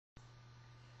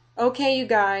Okay, you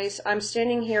guys, I'm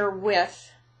standing here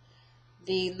with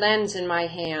the lens in my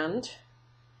hand,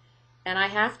 and I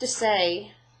have to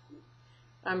say,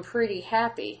 I'm pretty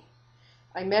happy.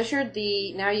 I measured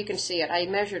now you can see it,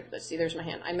 let's see, there's my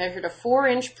hand. I measured a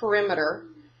 4-inch perimeter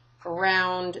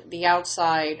around the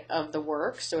outside of the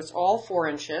work, so it's all 4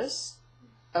 inches,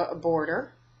 a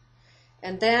border.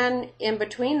 And then in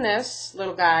between this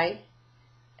little guy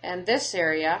and this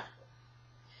area,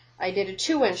 I did a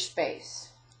 2-inch space.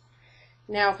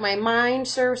 Now, if my mind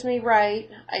serves me right,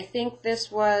 I think this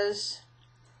was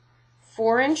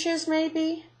 4 inches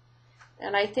maybe,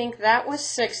 and I think that was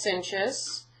 6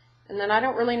 inches, and then I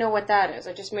don't really know what that is.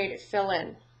 I just made it fill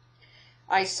in.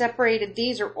 I separated,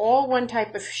 these are all one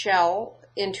type of shell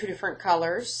in 2 different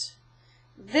colors.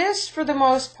 This, for the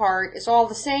most part, is all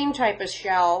the same type of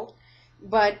shell,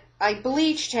 but I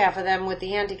bleached half of them with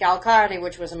the anti-calcare,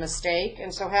 which was a mistake,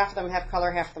 and so half of them have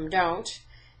color, half of them don't.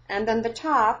 And then the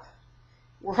top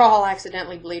were all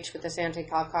accidentally bleached with this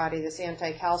anti-calcare, this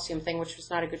anti-calcium thing, which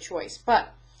was not a good choice.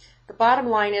 But the bottom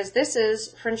line is, this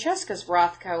is Francesca's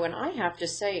Rothko, and I have to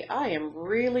say I am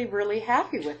really, really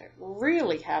happy with it.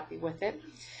 Really happy with it.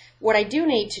 What I do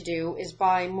need to do is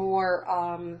buy more,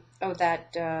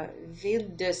 that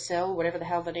witht, whatever the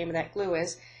hell the name of that glue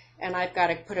is, and I've got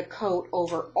to put a coat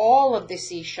over all of the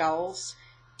seashells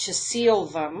to seal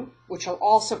them, which will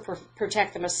also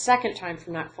protect them a second time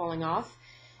from not falling off.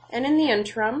 And in the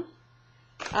interim,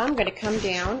 I'm going to come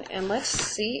down and let's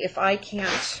see if I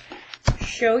can't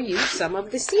show you some of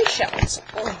the seashells.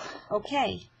 Oh,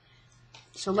 okay,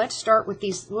 so let's start with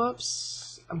these.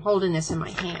 Whoops, I'm holding this in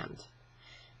my hand.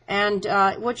 And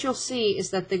what you'll see is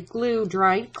that the glue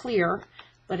dried clear,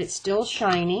 but it's still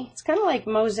shiny. It's kind of like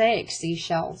mosaic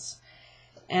seashells.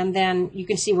 And then you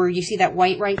can see where you see that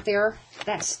white right there.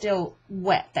 That's still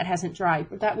wet. That hasn't dried,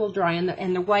 but that will dry.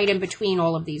 And the white in between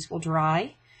all of these will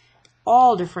dry.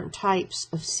 All different types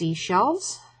of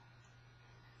seashells.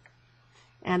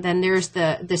 And then there's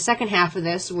the second half of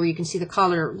this where you can see the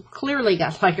color clearly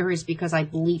got lighter is because I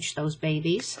bleached those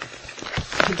babies.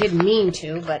 I didn't mean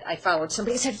to, but I followed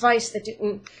somebody's advice that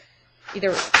didn't,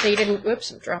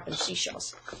 whoops, I'm dropping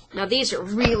seashells. Now these are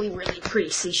really, really pretty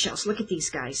seashells. Look at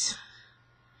these guys.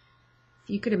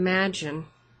 If you could imagine.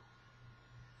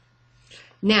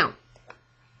 Now,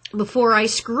 before I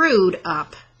screwed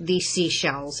up these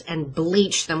seashells and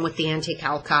bleached them with the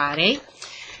anti-calcare,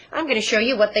 I'm going to show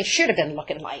you what they should have been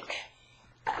looking like.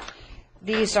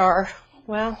 These are,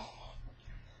 well,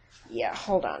 yeah,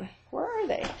 hold on. Where are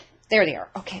they? There they are.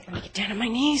 Okay, let me get down on my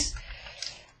knees.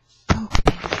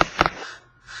 Okay.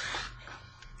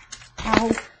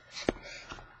 Ow.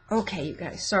 Okay, you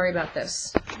guys, sorry about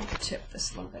this. Let me tip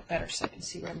this a little bit better so I can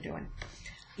see what I'm doing.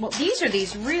 Well, these are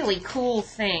these really cool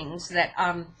things that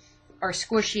are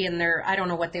squishy and I don't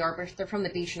know what they are, but they're from the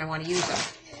beach and I want to use them.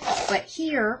 But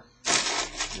here,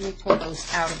 let me pull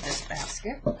those out of this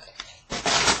basket.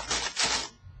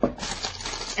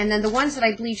 And then the ones that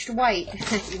I bleached white,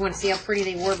 you want to see how pretty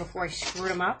they were before I screwed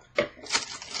them up?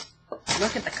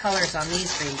 Look at the colors on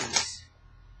these babies.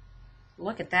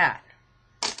 Look at that.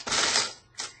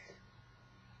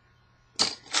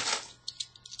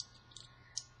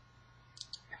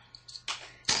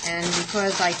 And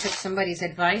because I took somebody's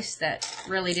advice that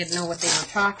really didn't know what they were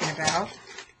talking about,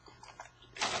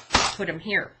 I put them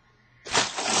here.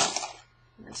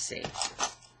 Let's see.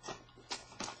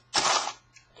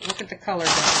 Look at the color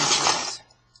differences.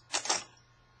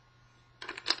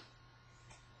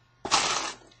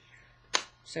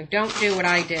 So don't do what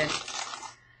I did.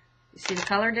 You see the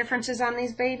color differences on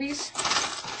these babies?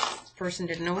 This person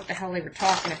didn't know what the hell they were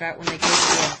talking about when they gave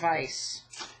me advice.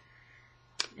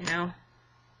 You know?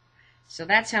 So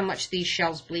that's how much these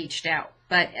shells bleached out.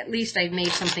 But at least I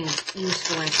made something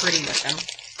useful and pretty with them.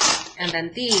 And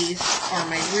then these are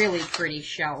my really pretty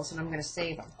shells, and I'm going to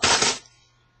save them.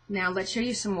 Now, let's show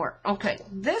you some more. Okay,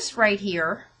 this right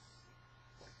here,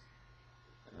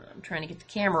 I'm trying to get the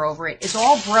camera over it, is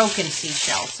all broken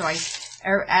seashells. So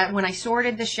when I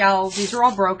sorted the shells, these are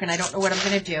all broken. I don't know what I'm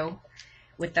going to do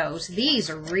with those. These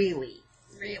are really,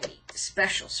 really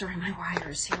special. Sorry, my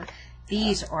wires here.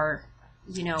 These are,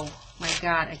 you know, my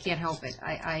God, I can't help it.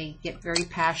 I get very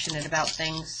passionate about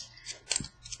things.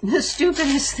 The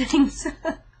stupidest things.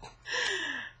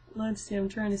 Let's see, I'm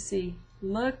trying to see.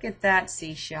 Look at that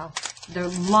seashell. The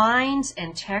lines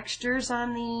and textures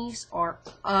on these are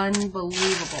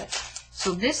unbelievable.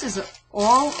 So this is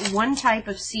all one type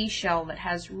of seashell that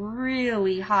has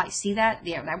really high, see that?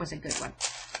 Yeah, that was a good one.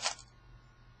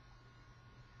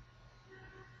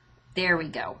 There we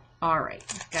go. All right,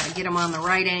 got to get them on the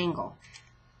right angle.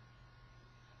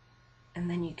 And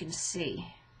then you can see.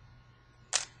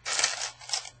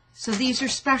 So these are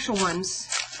special ones.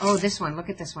 Oh, this one. Look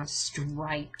at this one.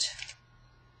 Striped.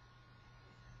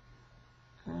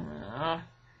 I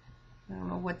don't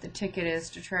know what the ticket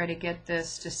is to try to get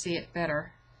this to see it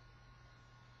better.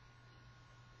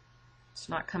 It's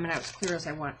not coming out as clear as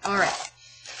I want. All right.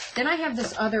 Then I have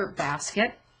this other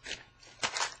basket,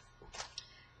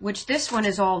 which this one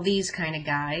is all these kind of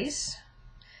guys.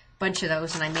 Bunch of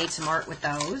those, and I made some art with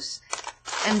those.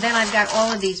 And then I've got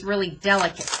all of these really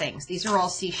delicate things. These are all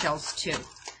seashells too.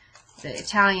 The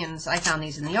Italians, I found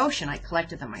these in the ocean. I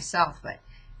collected them myself, but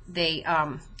they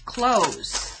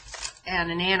close, and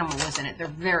an animal was in it. They're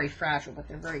very fragile, but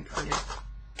they're very pretty.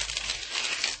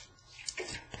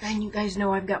 And you guys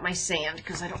know I've got my sand,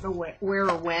 because I don't know where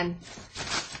or when.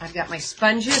 I've got my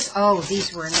sponges. Oh,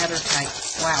 these were another type.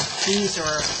 Wow, these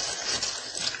are,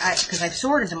 because I've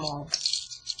sorted them all.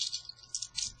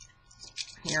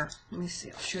 Here, let me see,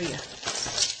 I'll show you.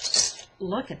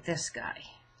 Look at this guy.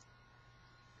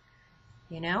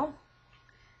 You know?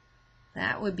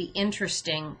 That would be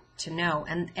interesting to know.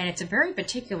 And it's a very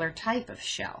particular type of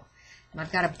shell. And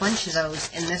I've got a bunch of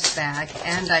those in this bag.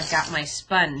 And I've got my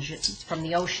sponge from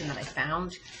the ocean that I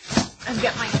found. I've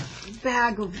got my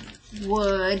bag of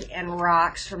wood and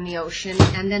rocks from the ocean.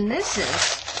 And then this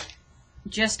is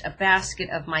just a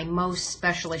basket of my most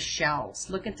specialist shells.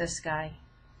 Look at this guy.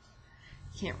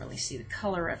 Can't really see the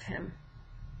color of him.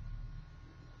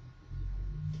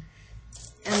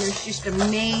 And there's just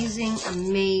amazing,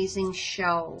 amazing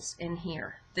shells in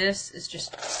here. This is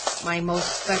just my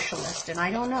most specialist. And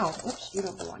I don't know. Oops, you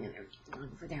don't belong in there. You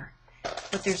belong over there.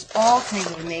 But there's all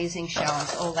kinds of amazing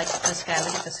shells. Oh, like this guy.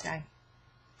 Look at this guy.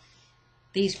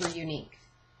 These were unique.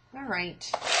 All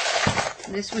right.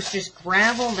 This was just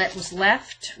gravel that was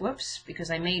left. Whoops,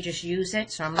 because I may just use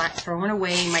it, so I'm not throwing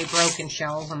away my broken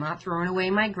shells. I'm not throwing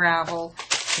away my gravel,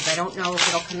 because I don't know if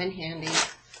it'll come in handy.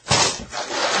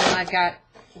 And I've got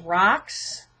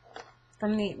rocks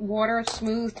from the water,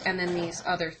 smooth, and then these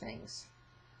other things.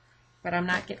 But I'm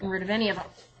not getting rid of any of them,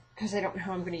 because I don't know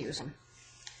how I'm going to use them.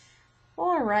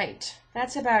 All right,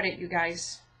 that's about it, you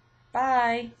guys.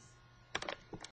 Bye.